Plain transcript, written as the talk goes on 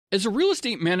As a real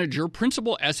estate manager,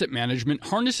 Principal Asset Management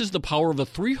harnesses the power of a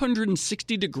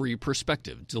 360-degree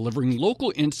perspective, delivering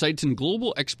local insights and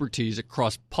global expertise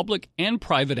across public and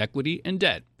private equity and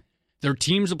debt. Their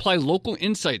teams apply local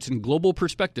insights and global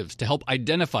perspectives to help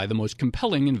identify the most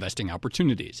compelling investing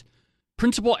opportunities.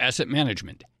 Principal Asset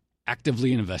Management.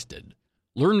 Actively invested.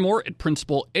 Learn more at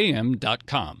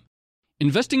principalam.com.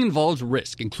 Investing involves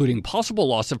risk, including possible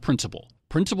loss of principal.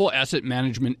 Principal Asset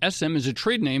Management SM is a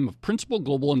trade name of Principal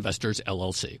Global Investors,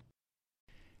 LLC.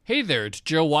 Hey there, it's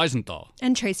Joe Weisenthal.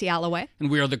 And Tracy Alloway. And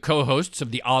we are the co-hosts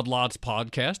of the Odd Lots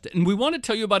podcast. And we want to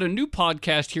tell you about a new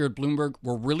podcast here at Bloomberg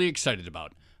we're really excited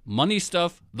about. Money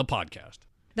Stuff, the podcast.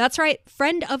 That's right.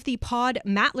 Friend of the pod,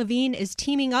 Matt Levine, is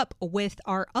teaming up with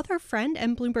our other friend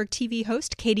and Bloomberg TV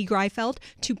host, Katie Greifeld,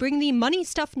 to bring the Money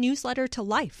Stuff newsletter to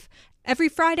life. Every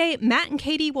Friday, Matt and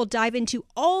Katie will dive into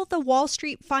all the Wall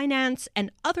Street finance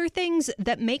and other things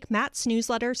that make Matt's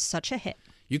newsletter such a hit.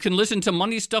 You can listen to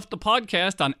Money Stuff, the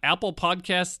podcast on Apple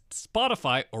Podcasts,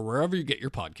 Spotify, or wherever you get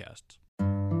your podcasts.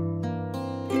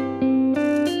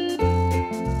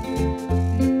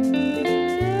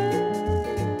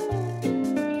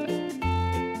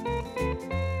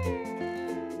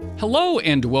 Hello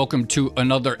and welcome to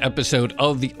another episode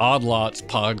of the Odd Lots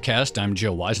podcast. I'm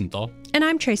Joe Weisenthal. And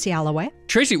I'm Tracy Alloway.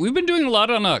 Tracy, we've been doing a lot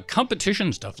on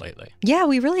competition stuff lately. Yeah,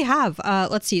 we really have.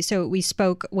 Let's see. So we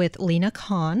spoke with Lena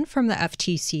Khan from the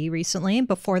FTC recently.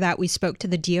 Before that, we spoke to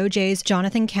the DOJ's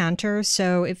Jonathan Cantor.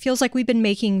 So it feels like we've been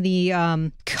making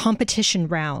the competition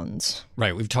rounds.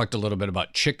 Right. We've talked a little bit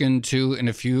about chicken, too, in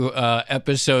a few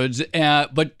episodes.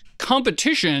 But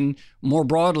competition, more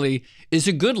broadly, is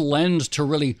a good lens to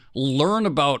really learn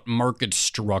about market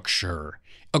structure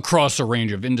across a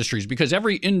range of industries, because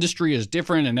every industry is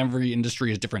different and every industry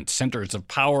has different centers of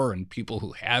power and people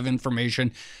who have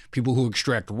information, people who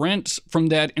extract rents from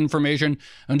that information.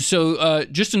 And so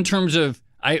just in terms of,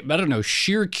 I don't know,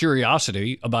 sheer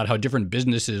curiosity about how different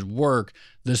businesses work,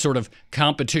 the sort of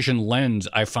competition lens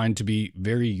I find to be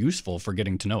very useful for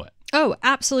getting to know it. Oh,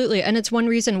 absolutely. And it's one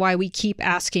reason why we keep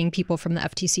asking people from the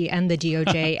FTC and the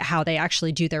DOJ how they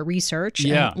actually do their research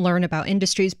and learn about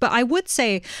industries. But I would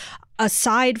say,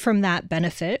 aside from that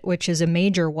benefit, which is a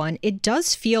major one, it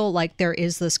does feel like there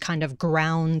is this kind of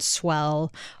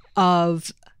groundswell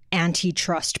of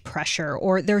antitrust pressure,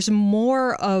 or there's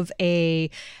more of a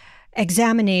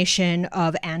examination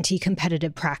of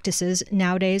anti-competitive practices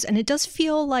nowadays. And it does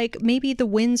feel like maybe the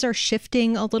winds are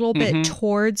shifting a little bit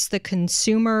towards the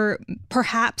consumer,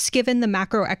 perhaps given the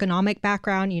macroeconomic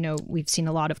background. You know, we've seen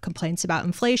a lot of complaints about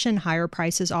inflation, higher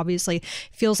prices, obviously.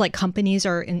 Feels like companies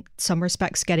are in some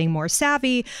respects getting more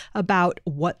savvy about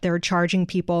what they're charging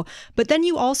people. But then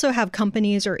you also have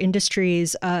companies or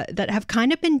industries that have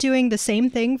kind of been doing the same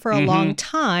thing for a long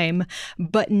time,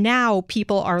 but now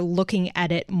people are looking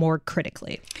at it more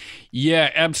critically.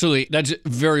 Yeah, absolutely. That's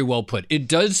very well put. It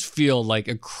does feel like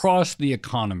across the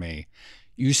economy,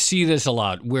 you see this a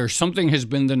lot, where something has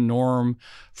been the norm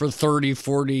for 30,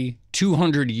 40,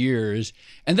 200 years.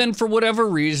 And then for whatever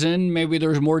reason, maybe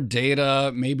there's more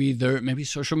data, maybe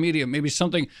social media, maybe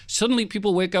something. Suddenly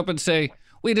people wake up and say,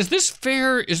 wait, is this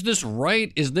fair? Is this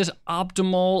right? Is this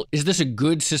optimal? Is this a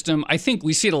good system? I think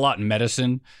we see it a lot in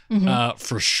medicine,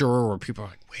 for sure, where people are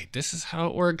like, wait, this is how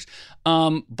it works.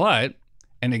 But,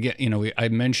 and again, you know, I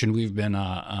mentioned we've been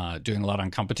doing a lot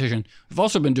on competition. We've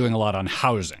also been doing a lot on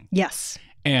housing. Yes.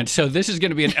 And so this is going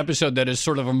to be an episode that is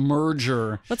sort of a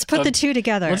merger. Let's put the two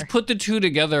together. Let's put the two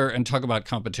together and talk about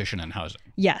competition and housing.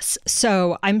 Yes.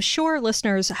 So I'm sure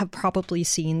listeners have probably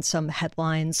seen some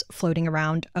headlines floating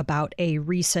around about a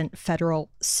recent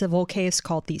federal civil case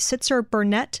called the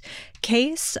Sitzer-Burnett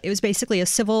case. It was basically a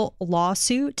civil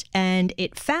lawsuit, and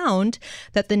it found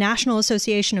that the National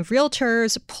Association of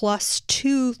Realtors plus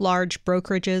two large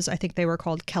brokerages, I think they were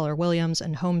called Keller Williams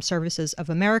and Home Services of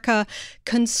America,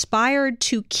 conspired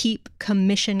to keep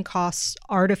commission costs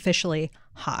artificially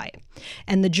high.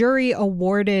 And the jury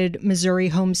awarded Missouri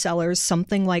home sellers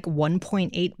something like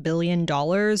 $1.8 billion,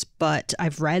 but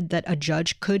I've read that a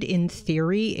judge could, in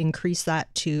theory, increase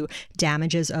that to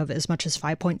damages of as much as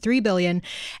 $5.3 billion.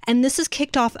 And this has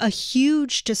kicked off a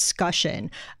huge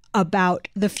discussion about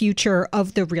the future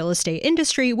of the real estate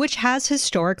industry, which has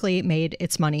historically made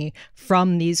its money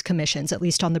from these commissions, at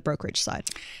least on the brokerage side.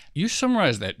 You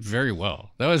summarized that very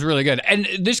well. That was really good. And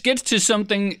this gets to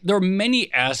something, there are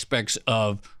many aspects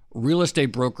of real estate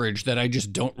brokerage that I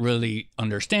just don't really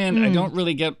understand. I don't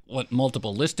really get what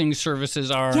multiple listing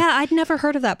services are. Yeah, I'd never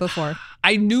heard of that before.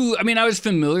 I was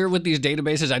familiar with these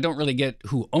databases. I don't really get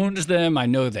who owns them. I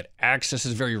know that access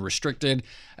is very restricted.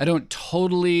 I don't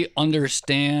totally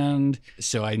understand.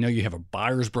 So I know you have a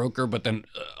buyer's broker, but then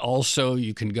also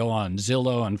you can go on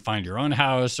Zillow and find your own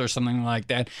house or something like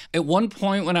that. At one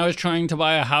point when I was trying to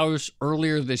buy a house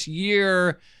earlier this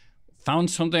year,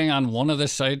 found something on one of the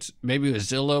sites, maybe it was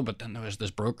Zillow, but then there was this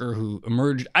broker who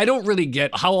emerged. I don't really get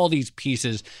how all these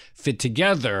pieces fit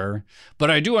together,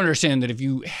 but I do understand that if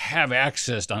you have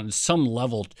access on some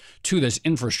level to this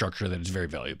infrastructure, that it's very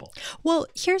valuable. Well,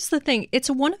 here's the thing. It's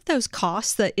one of those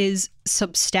costs that is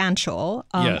substantial.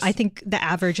 Yes. I think the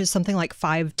average is something like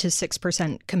 5 to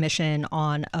 6% commission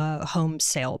on a home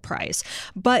sale price.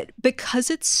 But because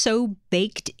it's so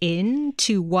baked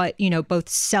into what, both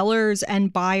sellers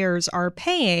and buyers are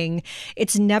paying,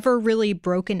 it's never really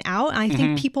broken out. I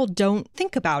think people don't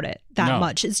think about it that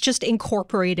much. It's just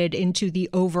incorporated into the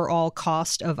overall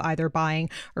cost of either buying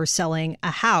or selling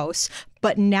a house.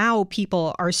 But now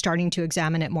people are starting to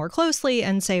examine it more closely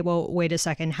and say, well, wait a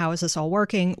second, how is this all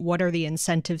working? What are the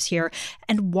incentives here?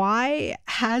 And why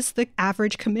has the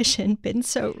average commission been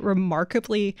so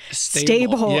remarkably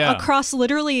stable across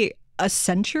literally a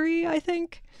century, I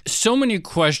think? So many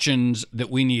questions that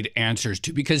we need answers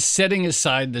to, because setting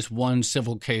aside this one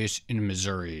civil case in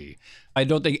Missouri, I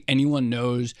don't think anyone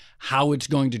knows how it's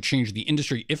going to change the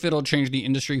industry. If it'll change the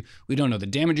industry, we don't know the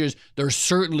damages. There's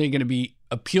certainly going to be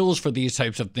appeals for these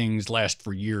types of things last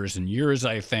for years and years,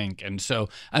 I think. And so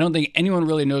I don't think anyone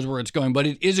really knows where it's going, but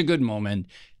it is a good moment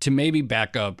to maybe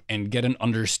back up and get an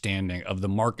understanding of the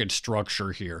market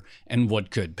structure here and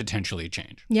what could potentially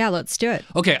change. Yeah, let's do it.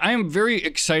 Okay, I am very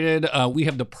excited. We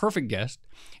have the perfect guest,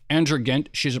 Andrea Ghent.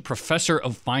 She's a professor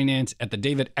of finance at the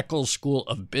David Eccles School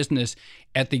of Business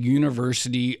at the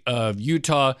University of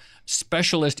Utah,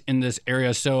 specialist in this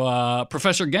area. So,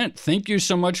 Professor Ghent, thank you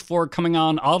so much for coming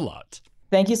on Odd Lots.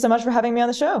 Thank you so much for having me on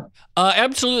the show.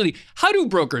 Absolutely. How do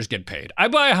brokers get paid? I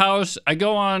buy a house, I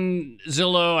go on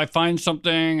Zillow, I find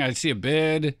something, I see a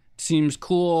bid, it seems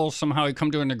cool, somehow I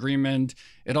come to an agreement,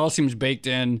 it all seems baked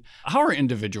in. How are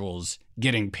individuals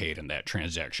getting paid in that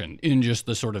transaction in just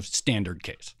the sort of standard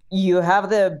case? You have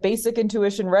the basic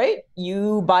intuition right.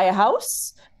 You buy a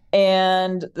house,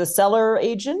 and the seller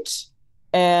agent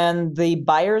and the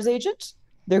buyer's agent,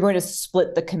 they're going to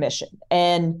split the commission.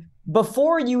 And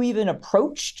before you even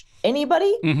approached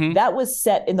anybody, that was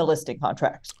set in the listing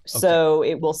contract. Okay. So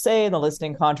it will say in the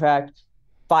listing contract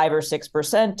 5 or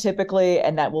 6% typically,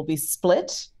 and that will be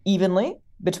split evenly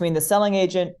between the selling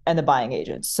agent and the buying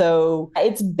agent. So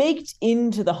it's baked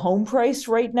into the home price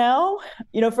right now.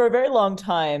 For a very long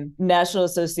time, National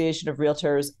Association of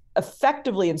Realtors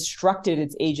effectively instructed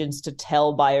its agents to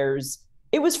tell buyers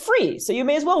it was free. So you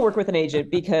may as well work with an agent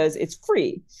because it's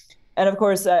free. And of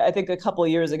course, I think a couple of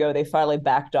years ago, they finally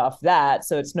backed off that.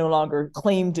 So it's no longer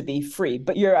claimed to be free.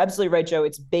 But you're absolutely right, Joe.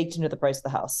 It's baked into the price of the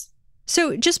house.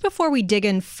 So just before we dig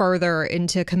in further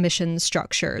into commission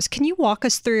structures, can you walk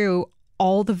us through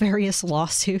all the various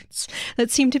lawsuits that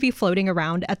seem to be floating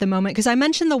around at the moment? Because I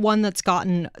mentioned the one that's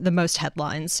gotten the most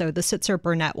headlines, so the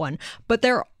Sitzer-Burnett one. But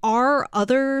there are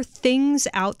other things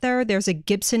out there. There's a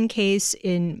Gibson case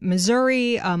in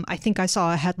Missouri. I think I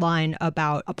saw a headline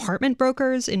about apartment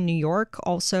brokers in New York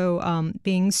also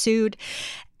being sued.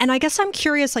 And I guess I'm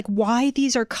curious, why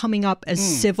these are coming up as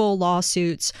civil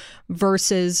lawsuits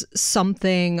versus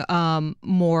something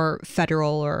more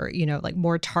federal or,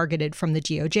 more targeted from the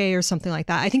DOJ or something like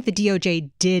that. I think the DOJ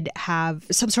did have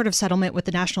some sort of settlement with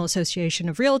the National Association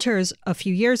of Realtors a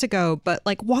few years ago. But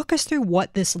walk us through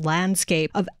what this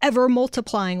landscape of ever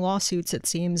multiplying lawsuits, it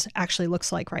seems, actually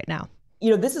looks like right now.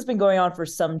 This has been going on for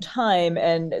some time.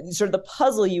 And sort of the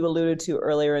puzzle you alluded to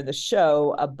earlier in the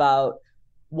show about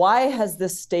why has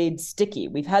this stayed sticky?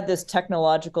 We've had this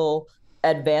technological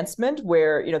advancement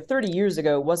where, 30 years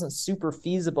ago, it wasn't super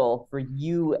feasible for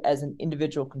you as an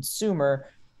individual consumer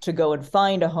to go and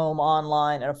find a home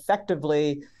online, and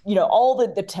effectively, all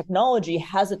the technology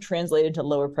hasn't translated to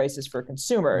lower prices for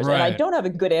consumers. Right. And I don't have a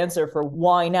good answer for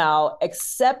why now,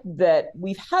 except that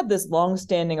we've had this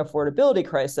longstanding affordability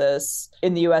crisis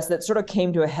in the US that sort of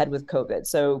came to a head with COVID.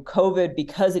 So COVID,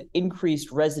 because it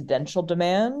increased residential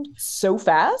demand so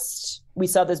fast, we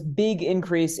saw this big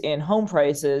increase in home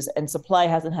prices, and supply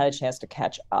hasn't had a chance to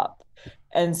catch up.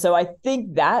 And so I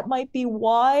think that might be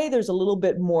why there's a little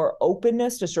bit more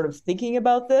openness to sort of thinking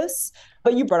about this.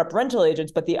 But you brought up rental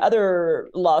agents, but the other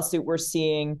lawsuit we're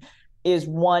seeing is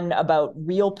one about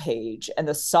RealPage and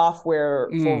the software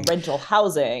for rental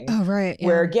housing. Oh, right. Yeah.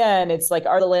 Where again, it's like,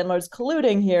 are the landlords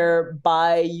colluding here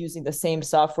by using the same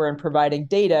software and providing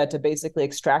data to basically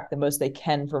extract the most they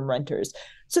can from renters?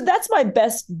 So that's my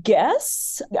best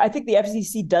guess. I think the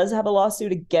FTC does have a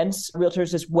lawsuit against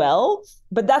realtors as well,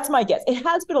 but that's my guess. It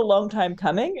has been a long time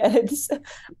coming. And it's,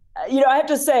 I have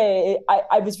to say,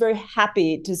 I was very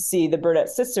happy to see the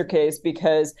Burnett-Sisser case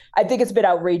because I think it's a bit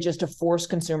outrageous to force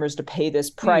consumers to pay this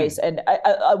price. And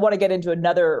I want to get into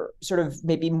another sort of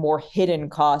maybe more hidden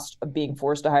cost of being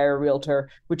forced to hire a realtor,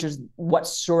 which is what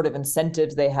sort of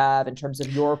incentives they have in terms of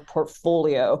your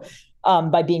portfolio.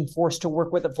 By being forced to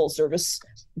work with a full service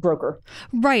broker.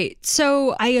 Right.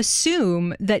 So I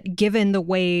assume that given the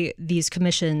way these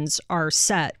commissions are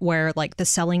set, where like the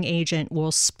selling agent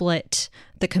will split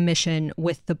the commission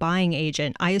with the buying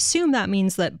agent, I assume that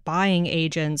means that buying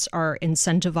agents are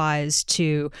incentivized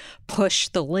to push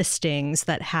the listings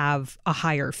that have a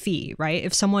higher fee, right?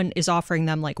 If someone is offering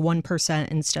them like 1%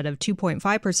 instead of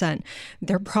 2.5%,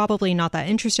 they're probably not that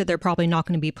interested. They're probably not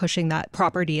going to be pushing that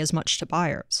property as much to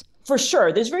buyers. For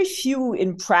sure. There's very few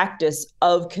in practice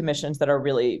of commissions that are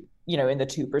really, in the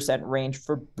 2% range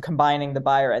for combining the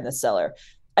buyer and the seller.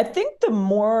 I think the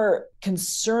more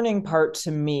concerning part to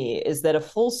me is that a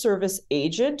full service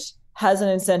agent has an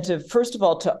incentive, first of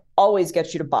all, to always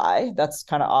get you to buy. That's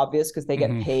kind of obvious because they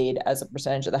get paid as a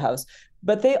percentage of the house.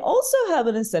 But they also have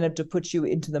an incentive to put you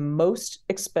into the most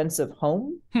expensive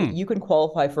home that you can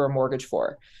qualify for a mortgage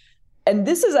for. And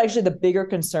this is actually the bigger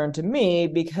concern to me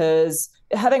because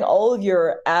having all of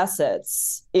your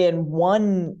assets in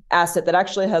one asset that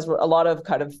actually has a lot of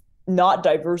kind of not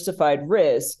diversified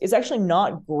risk is actually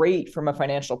not great from a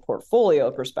financial portfolio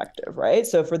perspective, right?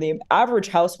 So for the average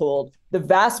household, the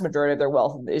vast majority of their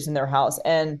wealth is in their house.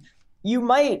 And you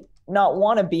might not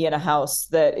want to be in a house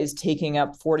that is taking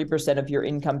up 40% of your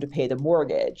income to pay the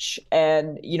mortgage.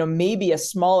 And, maybe a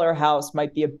smaller house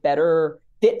might be a better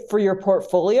fit for your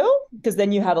portfolio because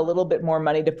then you have a little bit more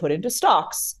money to put into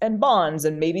stocks and bonds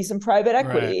and maybe some private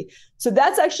equity. Right. So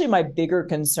that's actually my bigger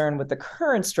concern with the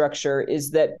current structure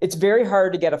is that it's very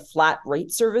hard to get a flat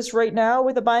rate service right now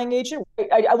with a buying agent.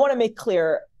 I want to make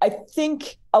clear, I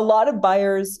think a lot of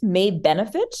buyers may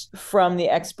benefit from the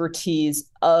expertise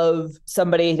of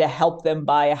somebody to help them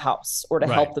buy a house or to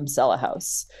help them sell a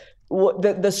house.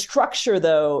 The structure,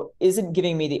 though, isn't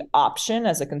giving me the option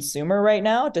as a consumer right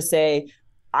now to say,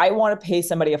 I want to pay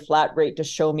somebody a flat rate to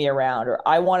show me around, or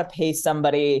I want to pay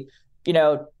somebody,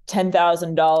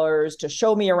 $10,000 to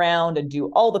show me around and do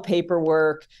all the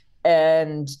paperwork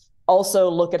and also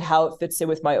look at how it fits in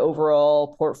with my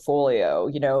overall portfolio.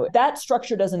 That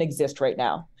structure doesn't exist right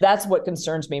now. That's what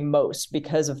concerns me most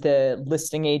because of the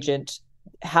listing agent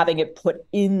having it put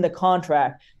in the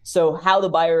contract. So how the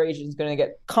buyer agent is going to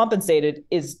get compensated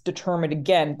is determined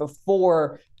again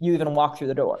before you even walk through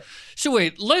the door. So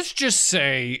wait, let's just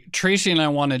say Tracy and I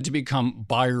wanted to become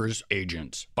buyer's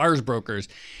agents, buyer's brokers.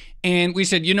 And we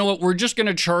said, you know what, we're just going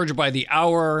to charge by the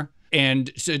hour.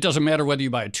 And so it doesn't matter whether you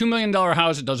buy a $2 million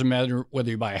house. It doesn't matter whether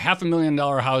you buy a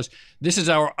 $500,000 house. This is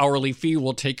our hourly fee.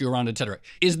 We'll take you around, et cetera.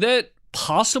 Is that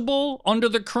possible under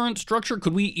the current structure?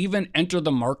 Could we even enter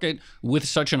the market with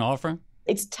such an offer?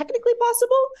 It's technically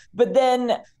possible, but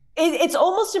then it's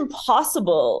almost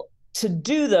impossible to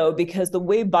do, though, because the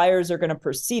way buyers are going to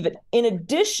perceive it. In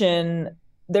addition,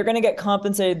 they're going to get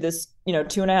compensated this,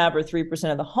 2.5 or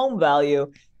 3% of the home value.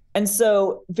 And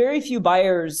so very few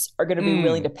buyers are going to be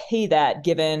willing to pay that,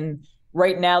 given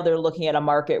right now they're looking at a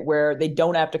market where they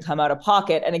don't have to come out of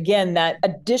pocket. And again, that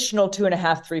additional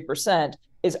 2.5, 3%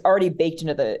 is already baked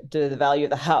into the value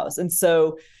of the house. And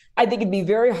so I think it'd be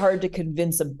very hard to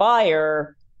convince a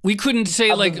buyer. We couldn't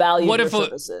say like, what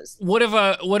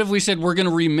if we said we're going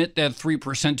to remit that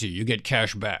 3% to you? You get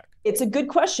cash back. It's a good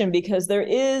question because there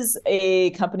is a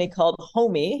company called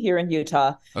Homey here in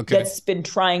Utah that's been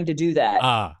trying to do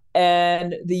that.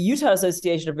 And the Utah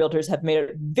Association of Realtors have made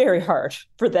it very hard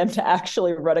for them to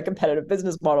actually run a competitive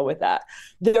business model with that.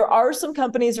 There are some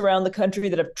companies around the country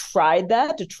that have tried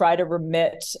that to try to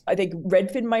remit. I think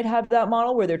Redfin might have that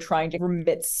model where they're trying to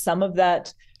remit some of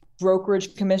that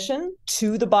brokerage commission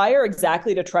to the buyer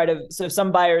exactly to try to, so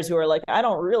some buyers who are like, I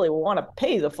don't really want to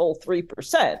pay the full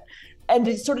 3%. And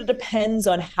it sort of depends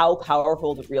on how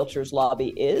powerful the realtors lobby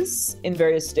is in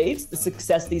various states, the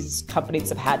success these companies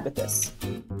have had with this.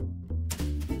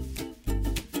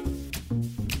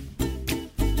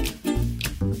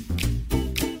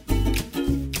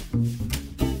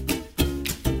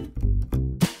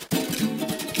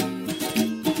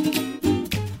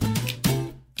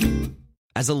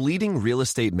 As a leading real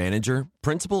estate manager,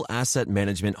 Principal Asset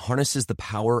Management harnesses the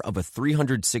power of a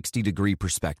 360-degree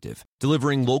perspective,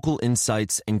 delivering local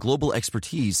insights and global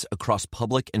expertise across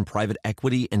public and private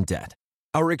equity and debt.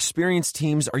 Our experienced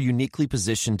teams are uniquely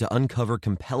positioned to uncover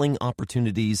compelling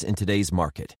opportunities in today's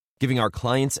market, giving our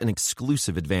clients an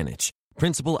exclusive advantage.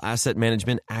 Principal Asset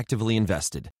Management actively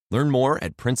invested. Learn more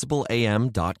at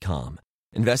principalam.com.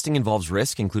 Investing involves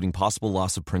risk, including possible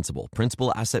loss of principal.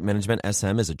 Principal Asset Management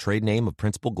SM is a trade name of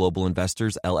Principal Global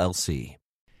Investors, LLC.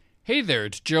 Hey there,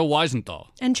 it's Joe Weisenthal.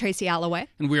 And Tracy Alloway.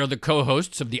 And we are the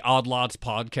co-hosts of the Odd Lots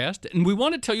podcast. And we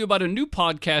want to tell you about a new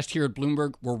podcast here at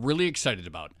Bloomberg we're really excited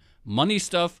about. Money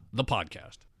Stuff, the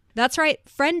podcast. That's right.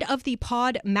 Friend of the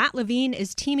pod, Matt Levine,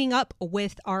 is teaming up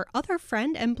with our other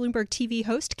friend and Bloomberg TV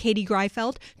host, Katie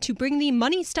Greifeld, to bring the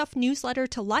Money Stuff newsletter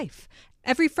to life.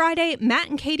 Every Friday,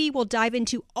 Matt and Katie will dive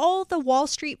into all the Wall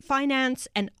Street finance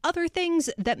and other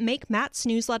things that make Matt's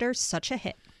newsletter such a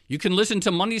hit. You can listen to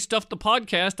Money Stuff, the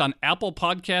podcast on Apple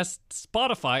Podcasts,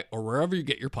 Spotify, or wherever you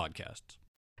get your podcasts.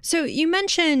 So you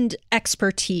mentioned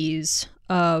expertise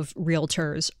of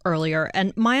realtors earlier,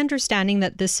 and my understanding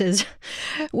that this is,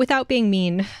 without being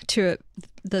mean to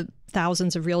the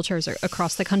thousands of realtors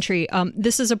across the country,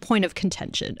 this is a point of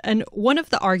contention. And one of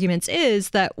the arguments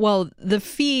is that, well,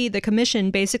 the commission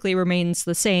basically remains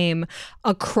the same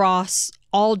across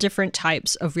all different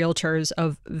types of realtors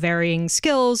of varying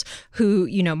skills who,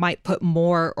 might put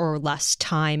more or less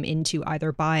time into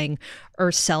either buying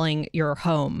or selling your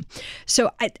home.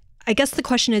 So I guess the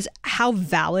question is, how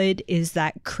valid is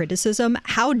that criticism?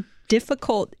 How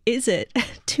difficult is it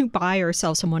to buy or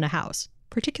sell someone a house,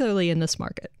 particularly in this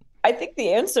market? I think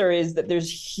the answer is that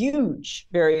there's huge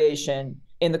variation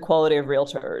in the quality of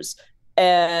realtors.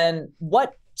 And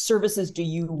what services do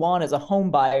you want as a home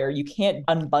buyer? You can't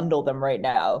unbundle them right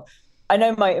now. I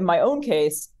know in my own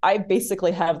case, I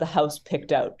basically have the house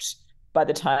picked out by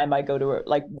the time I go to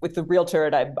with the realtor,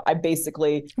 and I'm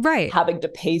basically having to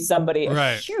pay somebody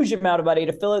a huge amount of money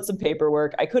to fill out some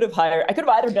paperwork. I could have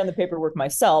either done the paperwork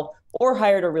myself or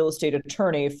hired a real estate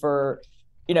attorney for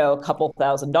a couple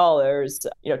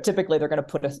 $1,000s. Typically they're going to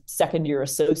put a second-year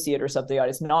associate or something on.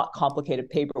 It's not complicated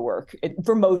paperwork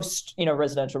for most,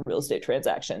 residential real estate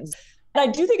transactions. And I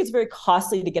do think it's very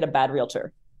costly to get a bad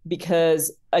realtor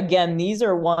because, again, these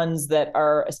are ones that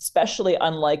are especially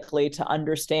unlikely to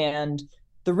understand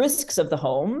the risks of the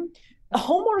home.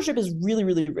 Home ownership is really,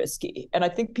 really risky. And I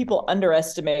think people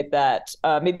underestimate that,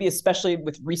 maybe especially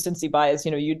with recency bias.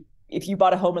 If you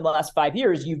bought a home in the last 5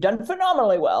 years, you've done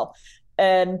phenomenally well.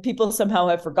 And people somehow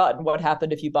have forgotten what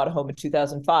happened if you bought a home in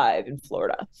 2005 in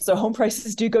Florida. So home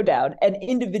prices do go down, and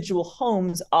individual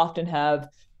homes often have,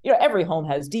 every home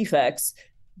has defects.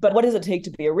 But what does it take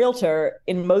to be a realtor?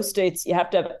 In most states, you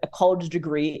have to have a college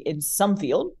degree in some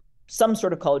field, some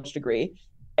sort of college degree,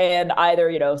 and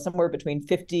either, somewhere between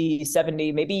 50,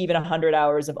 70, maybe even 100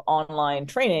 hours of online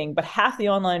training. But half the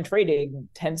online training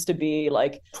tends to be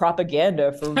like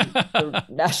propaganda from the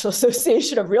National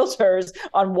Association of Realtors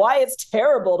on why it's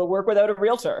terrible to work without a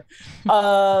realtor.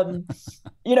 So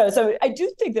I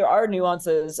do think there are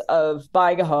nuances of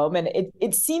buying a home, and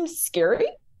it seems scary.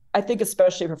 I think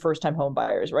especially for first-time home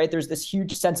buyers, right? There's this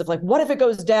huge sense of what if it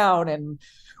goes down, and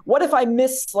what if I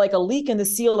miss a leak in the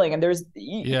ceiling? And there's,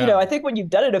 I think when you've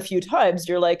done it a few times,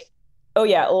 you're like, oh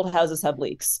yeah, old houses have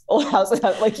leaks. Old houses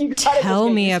have, you gotta tell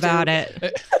me about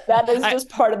it. That is just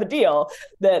part of the deal,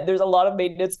 that there's a lot of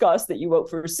maintenance costs that you won't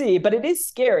foresee, but it is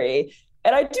scary.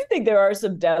 And I do think there are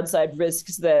some downside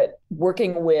risks that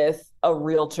working with a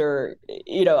realtor,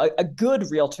 a good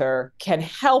realtor can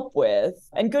help with.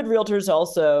 And good realtors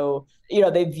also,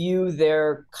 they view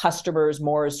their customers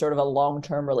more as sort of a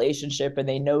long-term relationship, and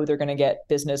they know they're going to get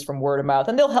business from word of mouth,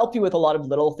 and they'll help you with a lot of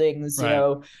little things,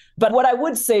 But what I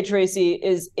would say, Tracy,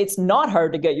 is it's not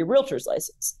hard to get your realtor's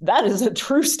license. That is a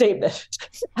true statement.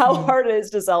 How hard it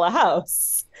is to sell a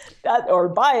house or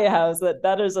buy a house,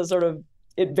 that is a sort of,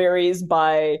 it varies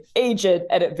by agent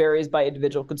and it varies by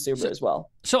individual consumer as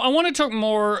well. So I want to talk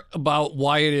more about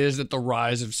why it is that the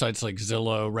rise of sites like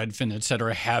Zillow, Redfin, et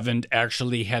cetera, haven't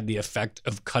actually had the effect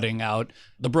of cutting out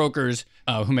the brokers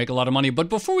who make a lot of money. But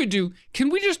before we do, can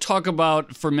we just talk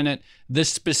about for a minute the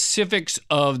specifics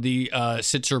of the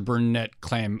Sitzer-Burnett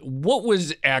claim? What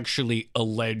was actually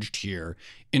alleged here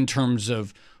in terms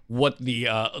of what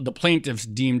the plaintiffs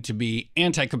deemed to be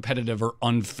anti-competitive or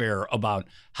unfair about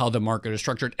how the market is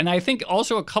structured? And I think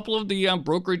also a couple of the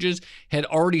brokerages had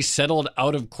already settled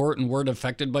out of court and weren't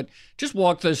affected, but just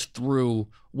walk us through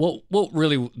what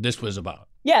really this was about.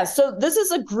 Yeah, so this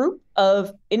is a group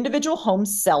of individual home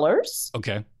sellers.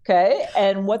 Okay. Okay.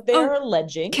 And what they're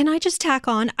alleging. Can I just tack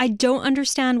on? I don't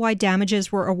understand why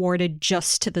damages were awarded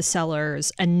just to the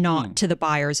sellers and not to the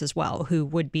buyers as well, who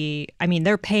would be, I mean,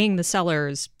 they're paying the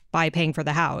sellers by paying for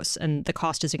the house, and the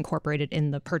cost is incorporated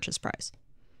in the purchase price.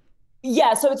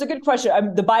 Yeah, so it's a good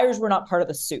question. The buyers were not part of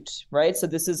the suit, right? So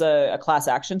this is a class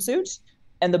action suit,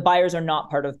 and the buyers are not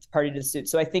party to the suit.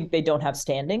 So I think they don't have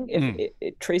standing.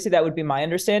 Tracy, that would be my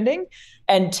understanding.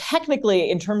 And technically,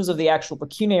 in terms of the actual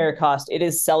pecuniary cost, it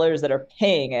is sellers that are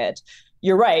paying it.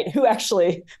 You're right. Who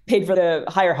actually paid for the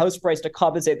higher house price to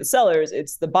compensate the sellers?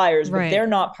 It's the buyers, but they're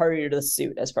not party to the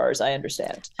suit, as far as I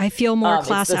understand. I feel more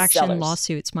class action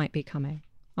lawsuits might be coming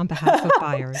on behalf of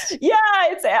buyers. Yeah,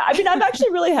 I'm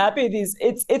actually really happy.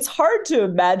 It's hard to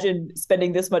imagine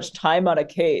spending this much time on a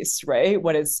case, right?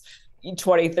 When it's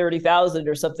 20, 30,000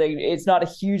 or something. It's not a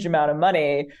huge amount of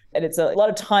money, and it's a lot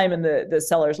of time in the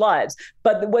seller's lives.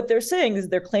 But what they're saying is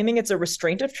they're claiming it's a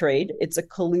restraint of trade. It's a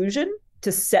collusion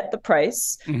to set the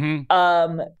price,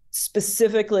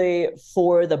 specifically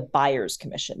for the buyer's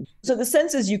commission. So the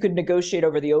sense is you could negotiate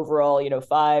over the overall,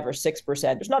 5 or 6%.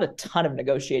 There's not a ton of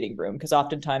negotiating room, because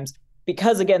oftentimes,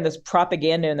 because again, this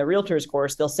propaganda in the Realtors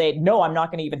course, they'll say, no, I'm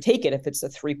not going to even take it if it's a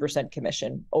 3%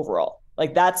 commission overall.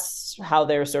 Like, that's how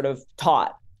they're sort of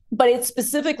taught. But it's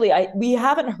specifically, we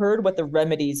haven't heard what the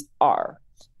remedies are.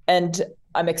 And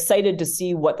I'm excited to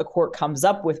see what the court comes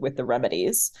up with the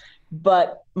remedies.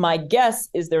 But my guess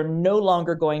is they're no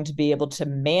longer going to be able to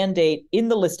mandate in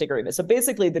the listing agreement. So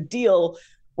basically the deal,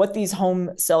 what these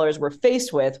home sellers were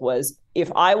faced with was, if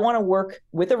I want to work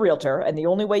with a realtor, and the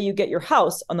only way you get your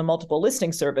house on the multiple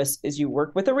listing service is you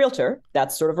work with a realtor,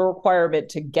 that's sort of a requirement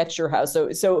to get your house.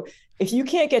 So if you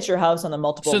can't get your house on the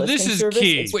multiple listing service, so this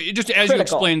is key. Wait, just as you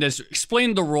explain this,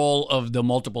 explain the role of the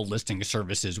multiple listing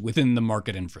services within the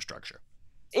market infrastructure.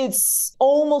 It's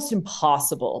almost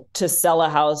impossible to sell a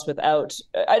house without,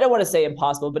 I don't want to say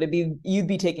impossible, but you'd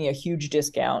be taking a huge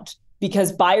discount,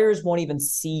 because buyers won't even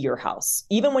see your house.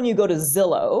 Even when you go to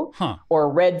Zillow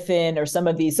or Redfin or some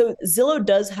of these. So Zillow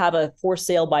does have a for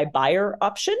sale by buyer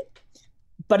option,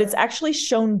 but it's actually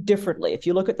shown differently. If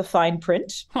you look at the fine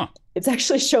print, it's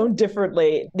actually shown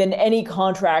differently than any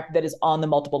contract that is on the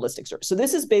multiple listing service. So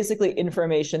this is basically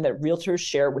information that realtors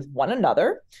share with one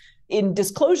another. In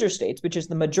disclosure states, which is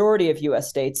the majority of US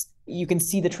states, you can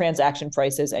see the transaction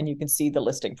prices and you can see the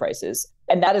listing prices.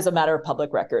 And that is a matter of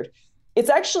public record. It's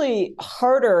actually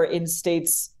harder in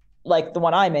states like the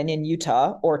one I'm in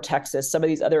Utah or Texas, some of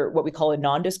these other, what we call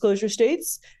non-disclosure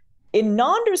states. In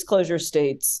non-disclosure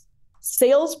states,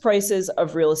 sales prices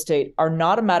of real estate are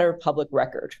not a matter of public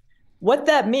record. What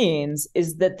that means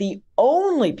is that the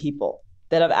only people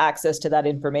that have access to that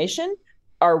information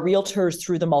are realtors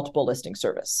through the multiple listing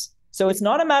service. So it's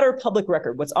not a matter of public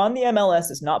record. What's on the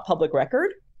MLS is not public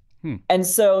record. And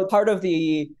so part of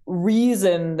the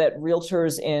reason that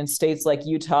realtors in states like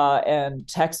Utah and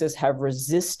Texas have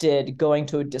resisted going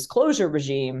to a disclosure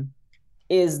regime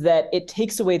is that it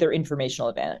takes away their informational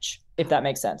advantage, if that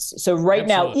makes sense. So right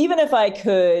now, even if I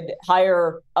could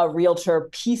hire a realtor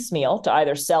piecemeal to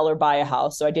either sell or buy a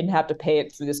house, so I didn't have to pay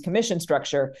it through this commission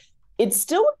structure, it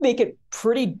still would make it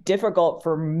pretty difficult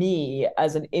for me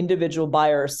as an individual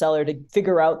buyer or seller to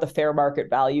figure out the fair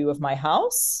market value of my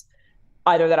house,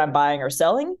 either that I'm buying or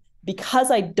selling, because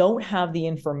I don't have the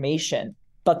information,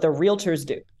 but the realtors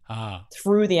do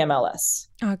through the MLS.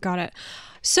 Oh, got it.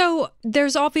 So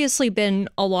there's obviously been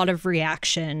a lot of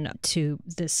reaction to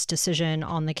this decision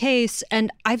on the case, and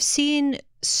I've seen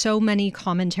so many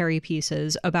commentary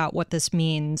pieces about what this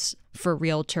means for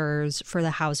realtors, for the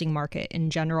housing market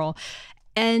in general.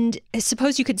 And I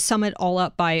suppose you could sum it all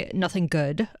up by nothing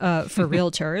good for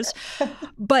realtors.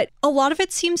 But a lot of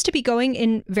it seems to be going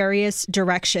in various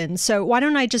directions. So why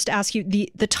don't I just ask you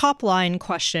the top line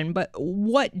question, but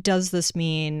what does this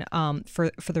mean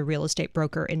for the real estate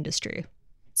broker industry?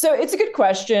 So it's a good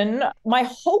question. My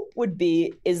hope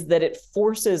is that it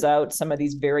forces out some of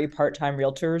these very part-time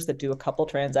realtors that do a couple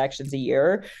transactions a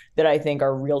year that I think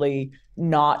are really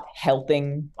not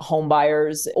helping home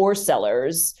buyers or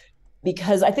sellers,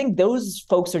 because I think those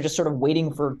folks are just sort of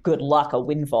waiting for good luck, a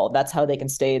windfall. That's how they can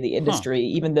stay in the industry,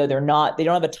 even though they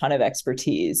don't have a ton of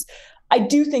expertise. I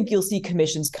do think you'll see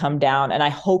commissions come down, and I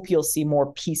hope you'll see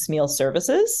more piecemeal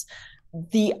services.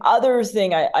 The other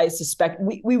thing I suspect,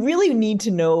 we really need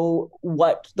to know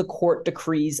what the court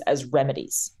decrees as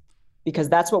remedies, because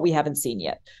that's what we haven't seen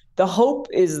yet. The hope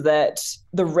is that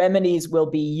the remedies will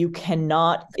be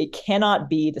it cannot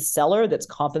be the seller that's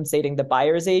compensating the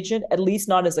buyer's agent, at least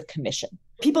not as a commission.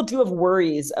 People do have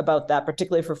worries about that,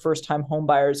 particularly for first-time home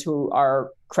buyers who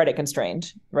are credit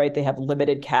constrained, right? They have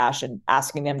limited cash, and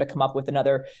asking them to come up with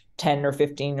another 10 or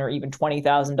 15 or even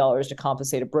 $20,000 to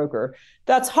compensate a broker,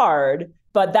 that's hard.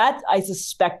 But that, I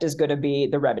suspect, is going to be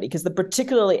the remedy, because the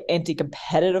particularly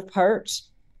anti-competitive part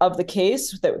of the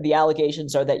case, that the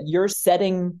allegations are that you're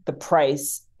setting the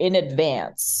price in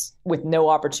advance with no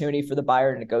opportunity for the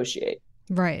buyer to negotiate.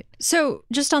 Right. So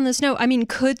just on this note, I mean,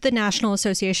 could the National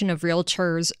Association of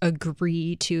Realtors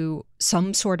agree to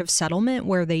some sort of settlement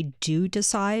where they do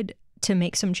decide to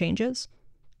make some changes?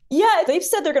 Yeah, they've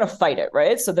said they're going to fight it,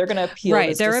 right? So they're going to appeal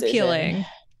this they're decision. appealing.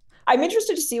 I'm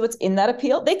interested to see what's in that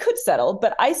appeal. They could settle,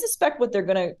 but I suspect what they're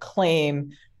going to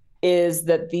claim is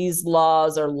that these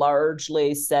laws are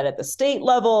largely set at the state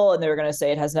level, and they're going to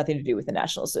say it has nothing to do with the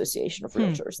National Association of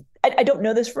Realtors. I don't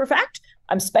know this for a fact.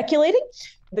 I'm speculating.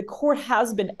 The court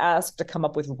has been asked to come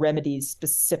up with remedies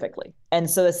specifically. And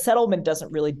so the settlement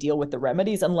doesn't really deal with the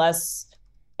remedies unless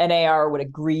NAR would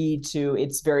agree to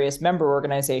its various member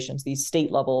organizations, these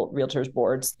state level realtors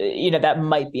boards. That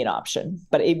might be an option.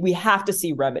 But we have to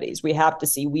see remedies. We have to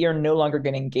see we are no longer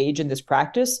going to engage in this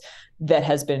practice that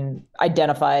has been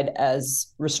identified as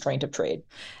restraint of trade.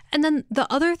 And then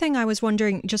the other thing I was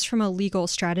wondering, just from a legal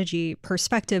strategy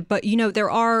perspective, but there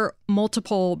are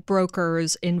multiple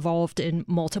brokers involved in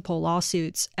multiple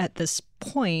lawsuits at this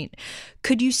point.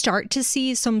 Could you start to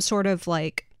see some sort of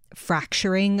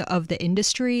fracturing of the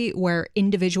industry where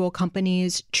individual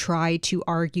companies try to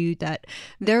argue that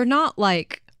they're not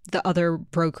like the other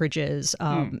brokerages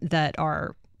that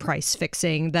are price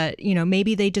fixing, that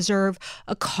maybe they deserve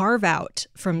a carve out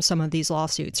from some of these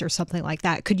lawsuits or something like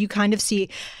that? Could you kind of see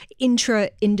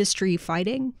intra-industry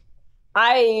fighting?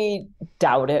 I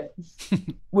doubt it,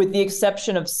 with the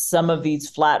exception of some of these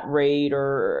flat rate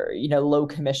or low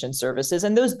commission services,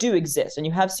 and those do exist, and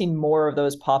you have seen more of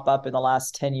those pop up in the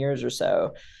last 10 years or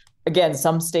so. Again,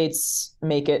 some states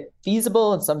make it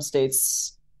feasible, and some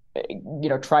states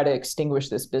try to extinguish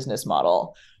this business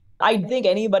model. I think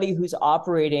anybody who's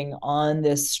operating on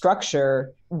this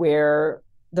structure where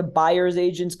the buyer's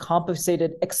agents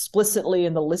compensated explicitly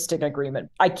in the listing agreement,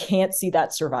 I can't see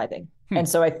that surviving. And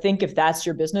so I think if that's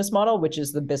your business model, which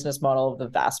is the business model of the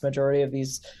vast majority of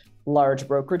these large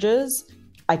brokerages,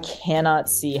 I cannot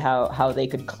see how they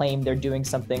could claim they're doing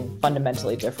something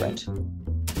fundamentally different.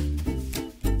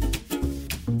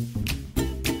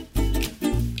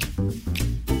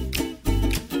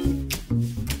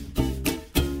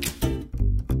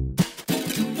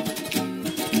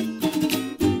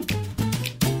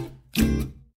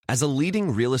 As a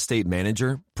leading real estate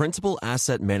manager, Principal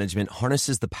Asset Management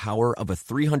harnesses the power of a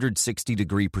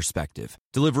 360-degree perspective,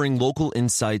 delivering local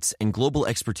insights and global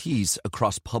expertise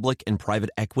across public and private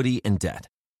equity and debt.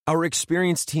 Our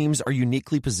experienced teams are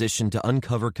uniquely positioned to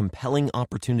uncover compelling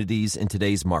opportunities in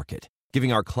today's market,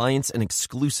 giving our clients an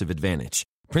exclusive advantage.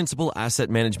 Principal Asset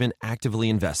Management actively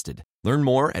invested. Learn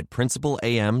more at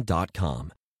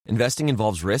principalam.com. Investing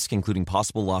involves risk, including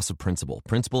possible loss of principal.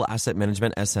 Principal Asset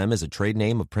Management SM is a trade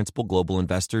name of Principal Global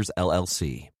Investors,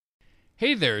 LLC.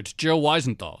 Hey there, it's Joe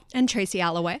Weisenthal. And Tracy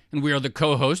Alloway. And we are the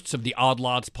co-hosts of the Odd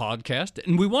Lots podcast.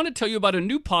 And we want to tell you about a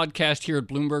new podcast here at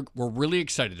Bloomberg we're really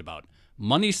excited about.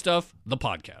 Money Stuff, the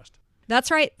podcast.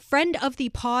 That's right. Friend of the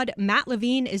pod, Matt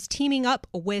Levine, is teaming up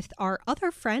with our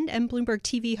other friend and Bloomberg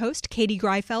TV host, Katie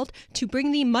Greifeld, to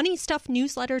bring the Money Stuff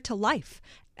newsletter to life.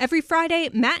 Every Friday,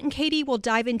 Matt and Katie will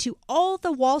dive into all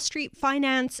the Wall Street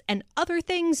finance and other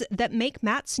things that make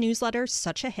Matt's newsletter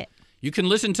such a hit. You can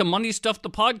listen to Money Stuff, the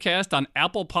podcast on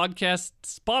Apple Podcasts,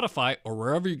 Spotify, or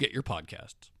wherever you get your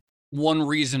podcasts. One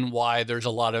reason why there's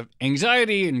a lot of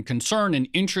anxiety and concern and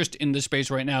interest in this space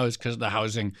right now is because of the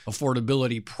housing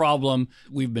affordability problem.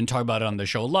 We've been talking about it on the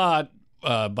show a lot.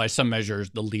 By some measures,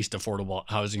 the least affordable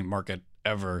housing market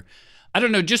ever. I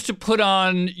don't know, just to put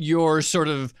on your sort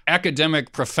of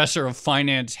academic professor of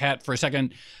finance hat for a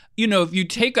second, if you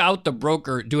take out the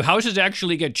broker, do houses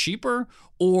actually get cheaper,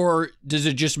 or does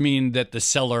it just mean that the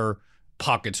seller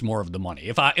pockets more of the money?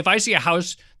 If I see a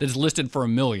house that's listed for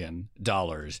 $1 million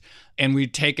and we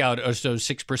take out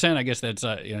 6%, I guess that's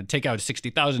take out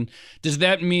 $60,000. Does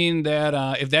that mean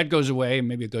that if that goes away,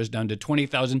 maybe it goes down to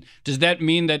 $20,000? Does that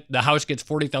mean that the house gets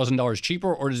 $40,000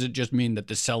 cheaper, or does it just mean that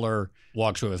the seller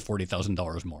walks away with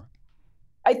 $40,000 more?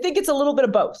 I think it's a little bit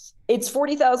of both. It's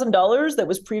 $40,000 that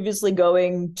was previously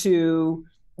going to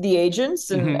the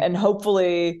agents, and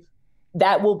hopefully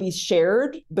that will be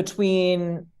shared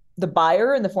between the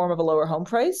buyer in the form of a lower home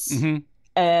price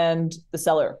and the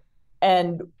seller.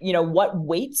 And, what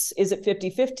weights? Is it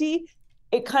 50-50?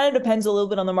 It kind of depends a little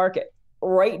bit on the market.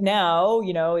 Right now,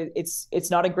 it's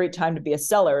not a great time to be a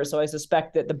seller. So I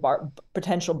suspect that the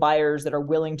potential buyers that are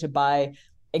willing to buy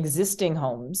existing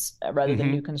homes rather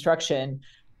than new construction,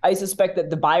 I suspect that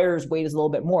the buyer's weight is a little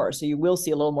bit more. So you will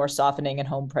see a little more softening in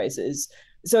home prices.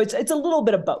 So it's a little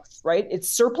bit of both, right? It's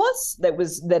surplus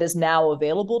that is now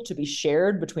available to be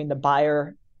shared between the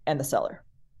buyer and the seller.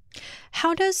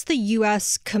 How does the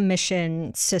U.S.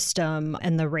 commission system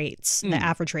and the rates, the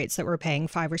average rates that we're paying,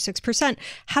 5 or 6%,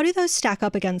 how do those stack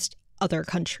up against other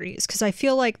countries? Because I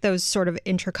feel like those sort of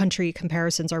intra-country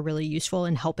comparisons are really useful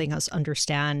in helping us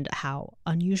understand how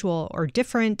unusual or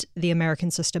different the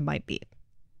American system might be.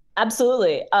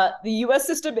 Absolutely. The U.S.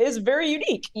 system is very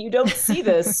unique. You don't see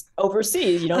this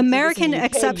overseas. You don't American see this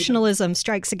in the UK. exceptionalism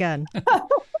strikes again.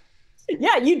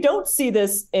 Yeah, you don't see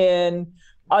this in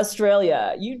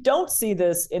Australia. You don't see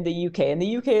this in the UK. In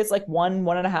the UK, it's like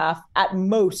 1.5%, at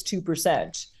most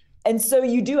 2%. And so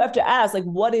you do have to ask, like,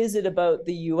 what is it about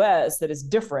the US that is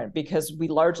different? Because we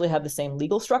largely have the same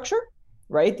legal structure,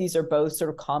 right? These are both sort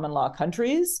of common law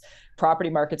countries. Property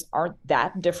markets aren't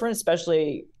that different,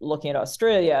 especially looking at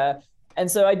Australia.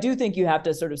 And so I do think you have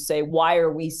to sort of say, why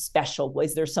are we special?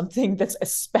 Is there something that's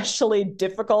especially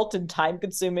difficult and time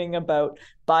consuming about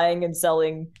buying and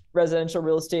selling residential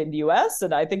real estate in the US?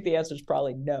 And I think the answer is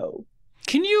probably no.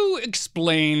 Can you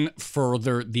explain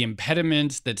further the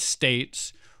impediments that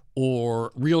states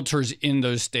or realtors in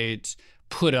those states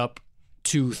put up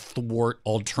to thwart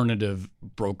alternative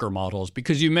broker models?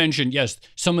 Because you mentioned, yes,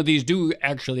 some of these do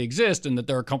actually exist, and that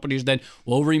there are companies that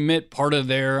will remit part of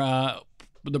their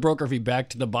the broker fee back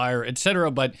to the buyer, et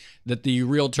cetera, but that the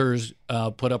realtors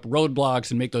put up roadblocks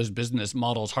and make those business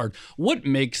models hard. What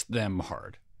makes them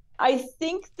hard? I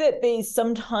think that they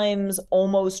sometimes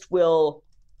almost will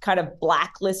kind of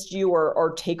blacklist you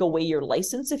or take away your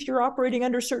license if you're operating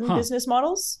under certain business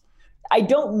models. I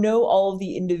don't know all of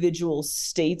the individual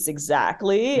states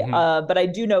exactly, but I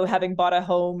do know, having bought a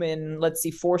home in,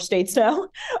 4 states now,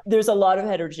 there's a lot of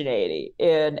heterogeneity.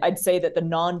 And I'd say that the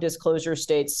non-disclosure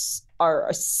states are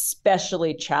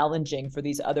especially challenging for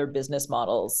these other business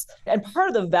models. And part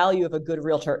of the value of a good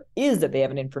realtor is that they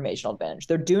have an informational advantage.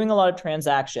 They're doing a lot of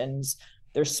transactions.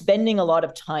 They're spending a lot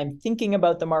of time thinking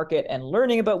about the market and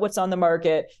learning about what's on the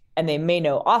market. And they may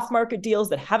know off-market deals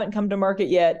that haven't come to market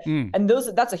yet. And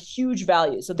that's a huge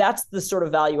value. So that's the sort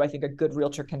of value I think a good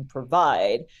realtor can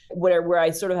provide. Where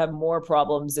I sort of have more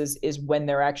problems is when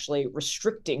they're actually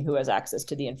restricting who has access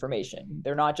to the information.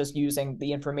 They're not just using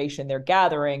the information they're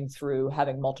gathering through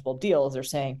having multiple deals. They're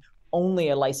saying only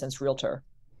a licensed realtor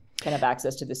can have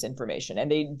access to this information.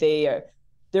 And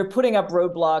they're putting up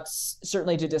roadblocks,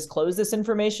 certainly, to disclose this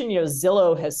information. You know,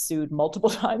 Zillow has sued multiple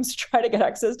times to try to get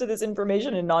access to this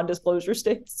information in non-disclosure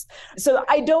states. So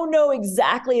I don't know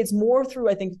exactly. It's more through,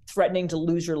 I think, threatening to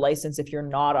lose your license if you're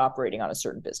not operating on a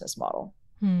certain business model.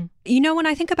 You know, when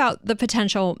I think about the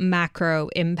potential macro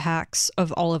impacts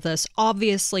of all of this,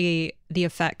 obviously the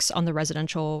effects on the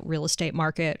residential real estate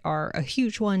market are a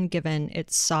huge one given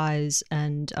its size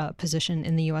and position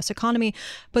in the U.S. economy.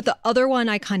 But the other one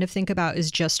I kind of think about is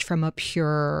just from a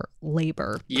pure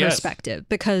labor perspective,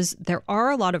 because there are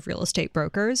a lot of real estate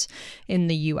brokers in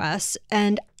the U.S.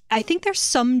 And I think there's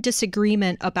some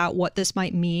disagreement about what this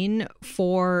might mean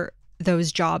for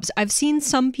those jobs. I've seen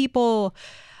some people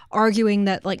arguing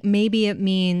that, like, maybe it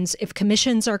means if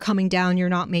commissions are coming down, you're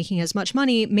not making as much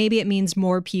money. Maybe it means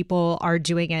more people are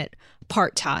doing it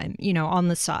part-time, you know, on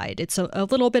the side. It's a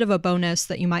little bit of a bonus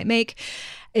that you might make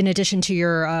in addition to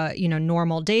your,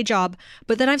 normal day job.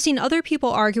 But then I've seen other people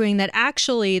arguing that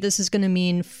actually this is going to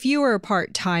mean fewer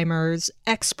part-timers.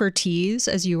 Expertise,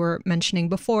 as you were mentioning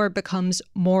before, becomes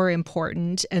more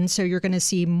important. And so you're going to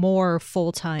see more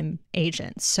full-time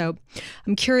agents. So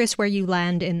I'm curious where you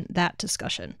land in that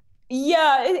discussion.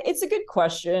 Yeah, it's a good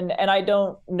question. And I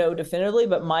don't know definitively,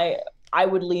 but I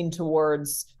would lean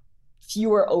towards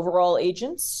fewer overall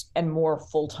agents and more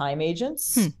full-time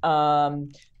agents.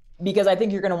 Because I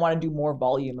think you're going to want to do more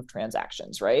volume of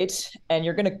transactions, right? And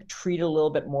you're going to treat it a little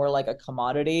bit more like a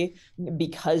commodity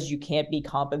because you can't be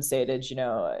compensated,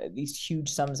 these huge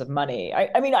sums of money.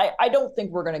 I don't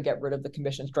think we're going to get rid of the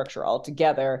commission structure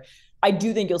altogether. I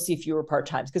do think you'll see fewer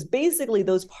part-times, because basically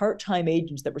those part-time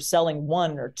agents that were selling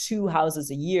 1 or 2 houses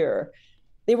a year,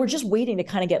 they were just waiting to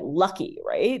kind of get lucky,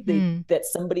 right? That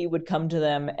somebody would come to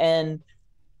them. And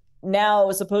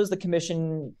now, suppose the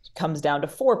commission comes down to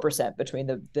 4% between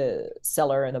the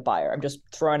seller and the buyer. I'm just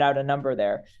throwing out a number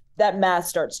there. That math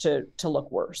starts to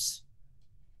look worse.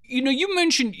 You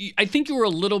mentioned, I think you were a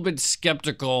little bit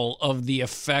skeptical of the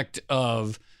effect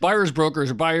of buyer's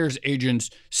brokers or buyer's agents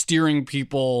steering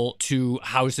people to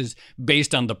houses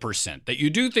based on the percent. That you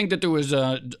do think that there was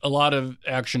a lot of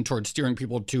action towards steering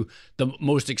people to the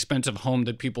most expensive home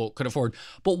that people could afford.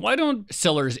 But why don't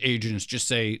sellers agents just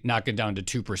say knock it down to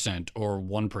 2% or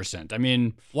 1%? I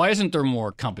mean, why isn't there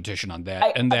more competition on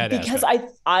that because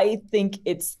aspect? I think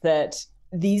it's that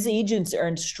these agents are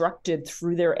instructed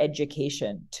through their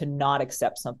education to not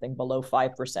accept something below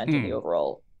 5% in the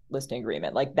overall listing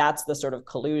agreement. Like that's the sort of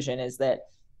collusion, is that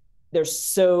they're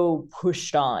so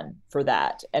pushed on for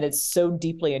that. And it's so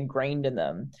deeply ingrained in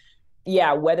them.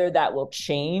 Yeah, whether that will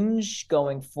change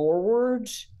going forward,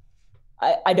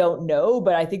 I don't know,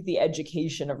 but I think the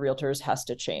education of realtors has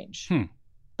to change.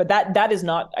 But that is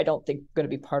not, I don't think, going to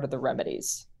be part of the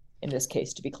remedies in this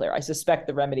case, to be clear. I suspect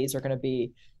the remedies are going to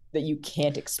be that you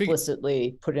can't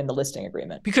explicitly put in the listing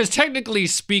agreement. Because technically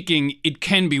speaking, it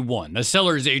can be one. The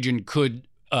seller's agent could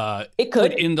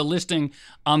put in the listing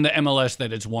on the MLS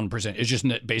that it's 1%. It's just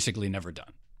basically never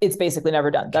done. It's basically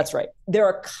never done. That's right. There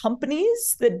are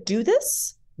companies that do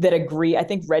this, that agree. I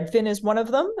think Redfin is one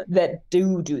of them that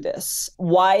do this.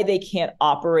 Why they can't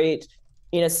operate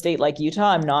in a state like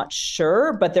Utah, I'm not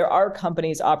sure, but there are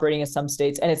companies operating in some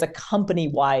states, and it's a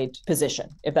company-wide position,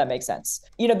 if that makes sense.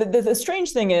 You know, the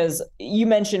strange thing is, you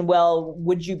mentioned, well,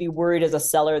 would you be worried as a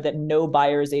seller that no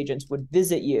buyer's agents would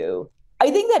visit you?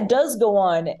 I think that does go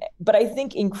on, but I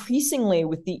think increasingly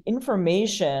with the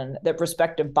information that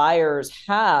prospective buyers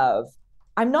have,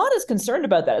 I'm not as concerned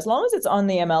about that as long as it's on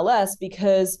the MLS,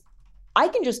 because I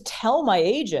can just tell my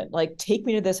agent, like, take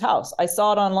me to this house. I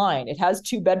saw it online. It has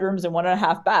 2 bedrooms and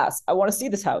 1.5 baths. I want to see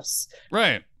this house.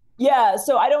 Right. Yeah.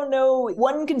 So I don't know.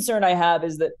 One concern I have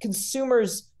is that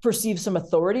consumers perceive some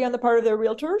authority on the part of their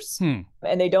realtors,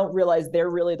 and they don't realize they're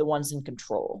really the ones in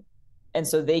control. And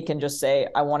so they can just say,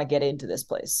 I want to get into this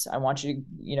place. I want you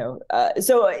to,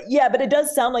 yeah, but it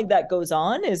does sound like that goes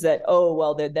on, is that, oh,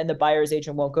 well, then the buyer's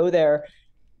agent won't go there.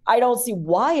 I don't see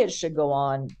why it should go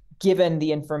on, given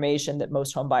the information that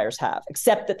most home buyers have,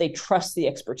 except that they trust the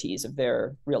expertise of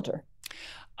their realtor.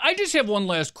 I just have one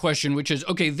last question, which is,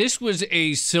 okay, this was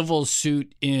a civil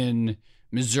suit in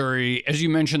Missouri. As you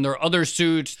mentioned, there are other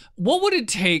suits. What would it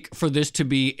take for this to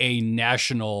be a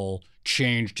national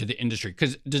change to the industry?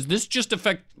 Because does this just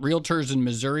affect realtors in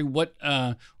Missouri? What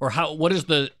is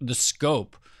the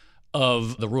scope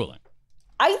of the ruling?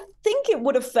 I think it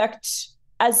would affect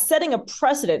as setting a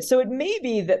precedent. So it may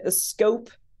be that the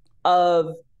scope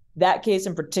of that case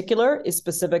in particular is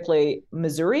specifically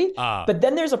Missouri, but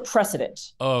then there's a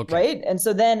precedent, right? And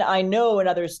so then I know in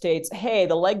other states, hey,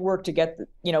 the legwork to get,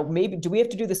 maybe, do we have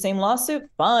to do the same lawsuit?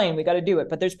 Fine, we got to do it,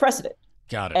 but there's precedent.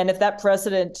 Got it. And if that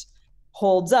precedent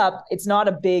holds up, it's not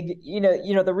a big,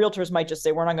 the realtors might just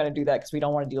say, we're not going to do that because we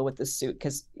don't want to deal with this suit,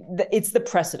 because it's the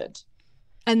precedent.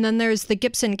 And then there's the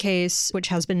Gibson case, which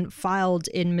has been filed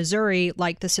in Missouri,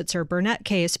 like the Sitzer-Burnett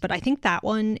case. But I think that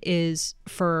one is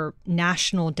for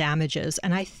national damages.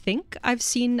 And I think I've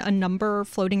seen a number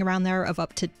floating around there of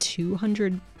up to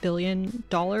 $200 billion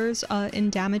in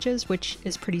damages, which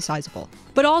is pretty sizable.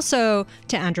 But also,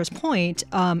 to Andrew's point,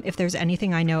 if there's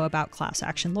anything I know about class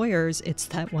action lawyers, it's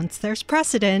that once there's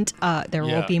precedent, there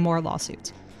will be more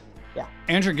lawsuits. Yeah.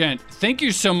 Andrew Gant, thank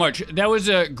you so much. That was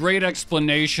a great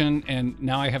explanation, and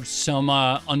now I have some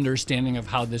understanding of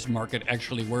how this market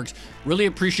actually works. Really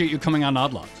appreciate you coming on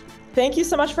Odd Lots. Thank you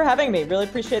so much for having me. Really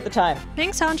appreciate the time.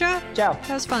 Thanks, Sandra. Ciao.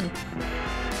 That was fun.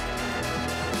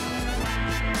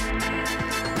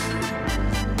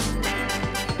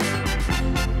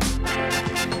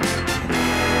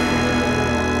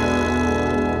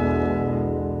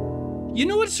 You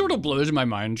know what sort of blows my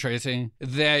mind, Tracy?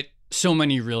 That so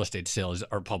many real estate sales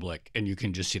are public and you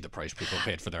can just see the price people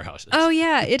paid for their houses. Oh,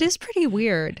 yeah. It is pretty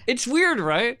weird. It's weird,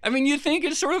 right? I mean, you think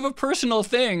it's sort of a personal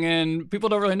thing and people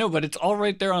don't really know, but it's all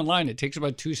right there online. It takes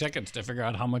about 2 seconds to figure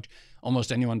out how much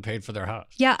almost anyone paid for their house.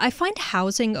 Yeah, I find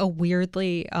housing a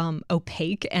weirdly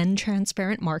opaque and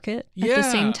transparent market at the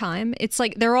same time. It's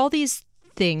like there are all these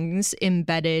things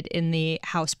embedded in the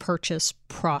house purchase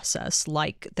process,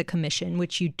 like the commission,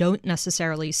 which you don't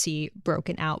necessarily see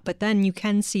broken out. But then you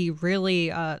can see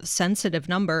really sensitive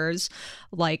numbers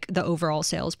like the overall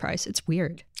sales price. It's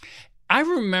weird. I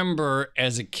remember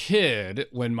as a kid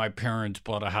when my parents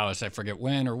bought a house, I forget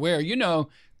when or where,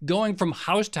 going from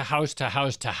house to house to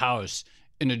house to house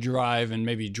in a drive and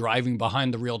maybe driving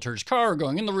behind the realtor's car or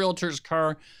going in the realtor's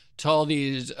car to all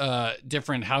these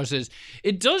different houses.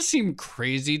 It does seem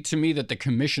crazy to me that the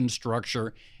commission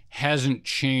structure hasn't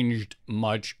changed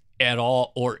much at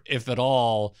all, or if at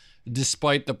all,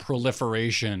 despite the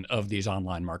proliferation of these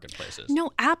online marketplaces?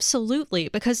 No, absolutely.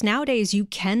 Because nowadays you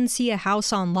can see a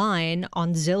house online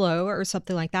on Zillow or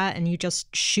something like that, and you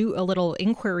just shoot a little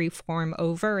inquiry form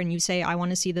over and you say, I want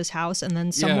to see this house. And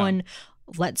then someone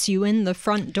lets you in the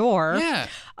front door. Yeah.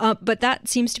 But that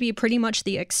seems to be pretty much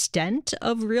the extent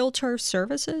of realtor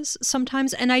services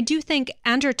sometimes. And I do think,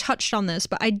 Andrew touched on this,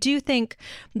 but I do think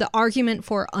the argument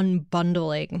for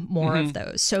unbundling more of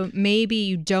those. So maybe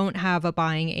you don't have a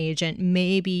buying agent.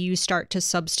 Maybe you start to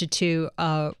substitute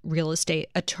a real estate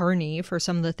attorney for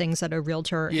some of the things that a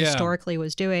realtor historically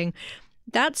was doing.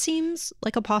 That seems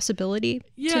like a possibility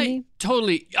to me.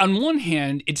 Totally. On one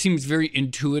hand, it seems very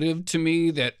intuitive to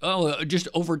me that, just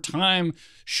over time,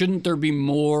 shouldn't there be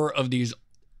more of these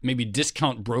maybe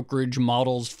discount brokerage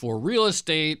models for real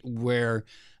estate where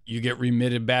you get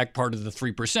remitted back part of the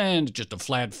 3%, just a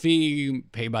flat fee,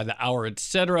 pay by the hour,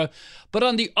 etc. But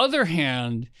on the other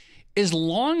hand, as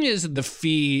long as the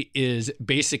fee is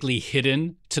basically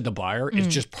hidden to the buyer, it's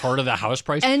just part of the house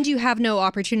price. And you have no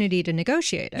opportunity to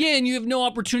negotiate it. Yeah, and you have no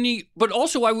opportunity, but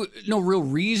also no real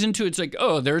reason to. It's like,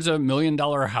 there's $1 million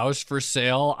house for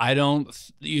sale.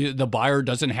 The buyer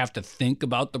doesn't have to think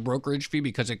about the brokerage fee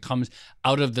because it comes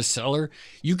out of the seller.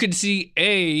 You could see,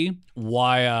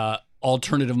 why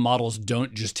alternative models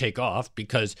don't just take off,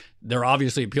 because they're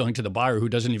obviously appealing to the buyer who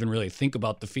doesn't even really think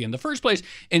about the fee in the first place.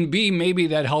 And B, maybe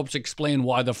that helps explain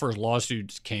why the first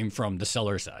lawsuits came from the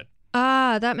seller side.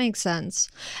 That makes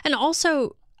sense. And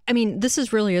also, I mean, this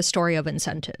is really a story of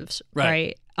incentives,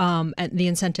 right? And the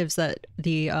incentives that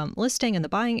the listing and the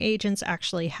buying agents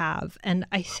actually have. And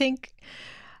I think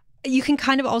you can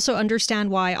kind of also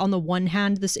understand why, on the one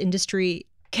hand, this industry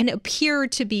can appear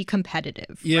to be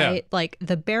competitive, right? Like,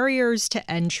 the barriers to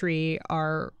entry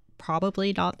are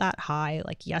probably not that high.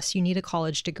 Like, yes, you need a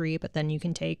college degree, but then you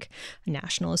can take a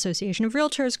National Association of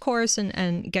Realtors course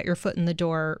and get your foot in the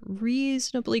door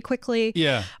reasonably quickly.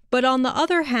 Yeah. But on the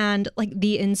other hand, like,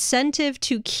 the incentive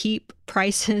to keep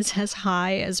prices as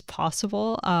high as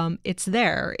possible, it's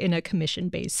there in a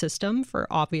commission-based system for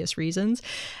obvious reasons.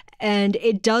 And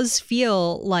it does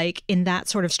feel like in that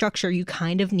sort of structure, you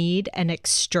kind of need an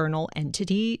external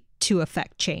entity to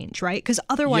affect change, right? Because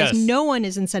otherwise, no one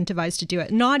is incentivized to do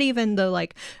it. Not even the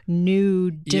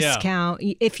new discount,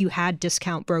 if you had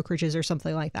discount brokerages or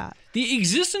something like that. The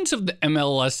existence of the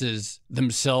MLSs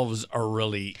themselves are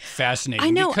really fascinating.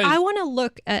 I know. I want to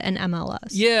look at an MLS.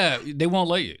 Yeah, they won't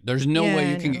let you. There's no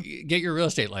way you can get your real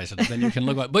estate license. Then you can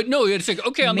look at. But no, it's like,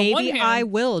 okay, on the one hand, maybe I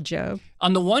will, Joe.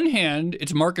 On the one hand,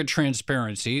 it's market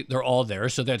transparency. They're all there,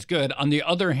 so that's good. On the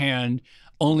other hand,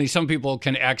 only some people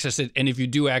can access it. And if you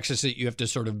do access it, you have to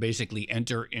sort of basically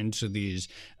enter into these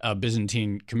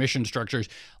Byzantine commission structures.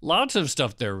 Lots of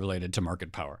stuff there related to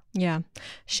market power. Yeah.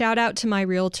 Shout out to my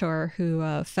realtor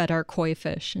who fed our koi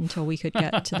fish until we could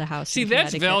get to the house. See,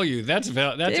 that's value. That's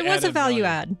it was a value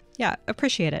add. Yeah,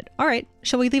 appreciate it. All right.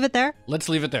 Shall we leave it there? Let's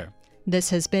leave it there.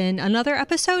 This has been another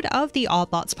episode of the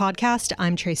Odd Lots podcast.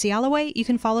 I'm Tracy Alloway. You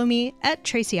can follow me at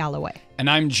Tracy Alloway. And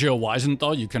I'm Joe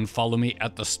Weisenthal. You can follow me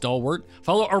at The Stalwart.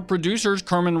 Follow our producers,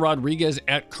 Carmen Rodriguez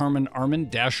at Carmen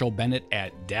Armin, Dashiell Bennett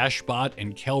at Dashbot,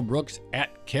 and Kel Brooks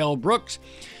at Kel Brooks.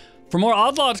 For more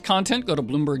Odd Lots content, go to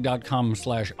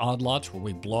Bloomberg.com/oddlots, where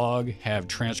we blog, have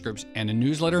transcripts, and a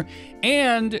newsletter,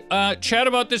 and chat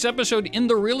about this episode in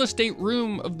the real estate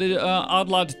room of the Odd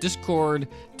Lots Discord,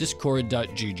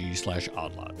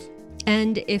 discord.gg/oddlots.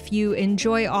 And if you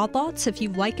enjoy Odd Lots, if you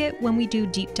like it when we do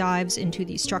deep dives into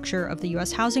the structure of the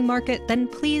U.S. housing market, then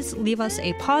please leave us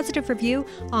a positive review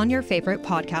on your favorite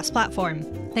podcast platform.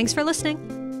 Thanks for listening.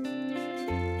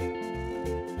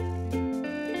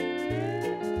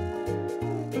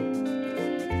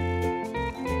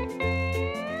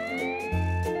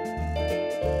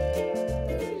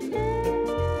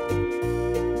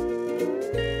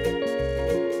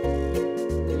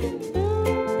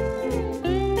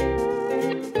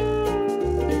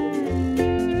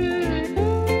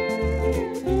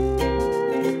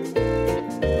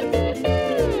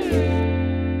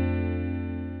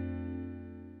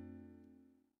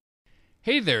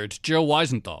 Hey there, it's Joe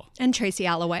Weisenthal. And Tracy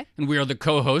Alloway. And we are the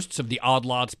co-hosts of the Odd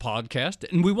Lots podcast.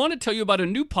 And we want to tell you about a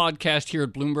new podcast here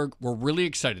at Bloomberg we're really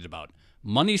excited about.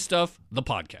 Money Stuff, the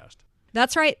podcast.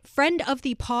 That's right. Friend of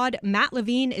the pod, Matt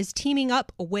Levine, is teaming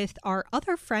up with our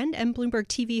other friend and Bloomberg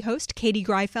TV host, Katie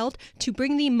Greifeld, to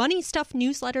bring the Money Stuff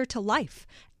newsletter to life.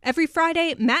 Every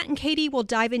Friday, Matt and Katie will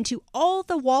dive into all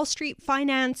the Wall Street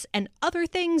finance and other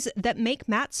things that make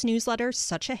Matt's newsletter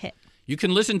such a hit. You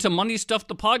can listen to Money Stuff,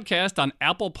 the podcast on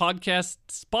Apple Podcasts,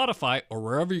 Spotify, or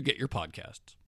wherever you get your podcasts.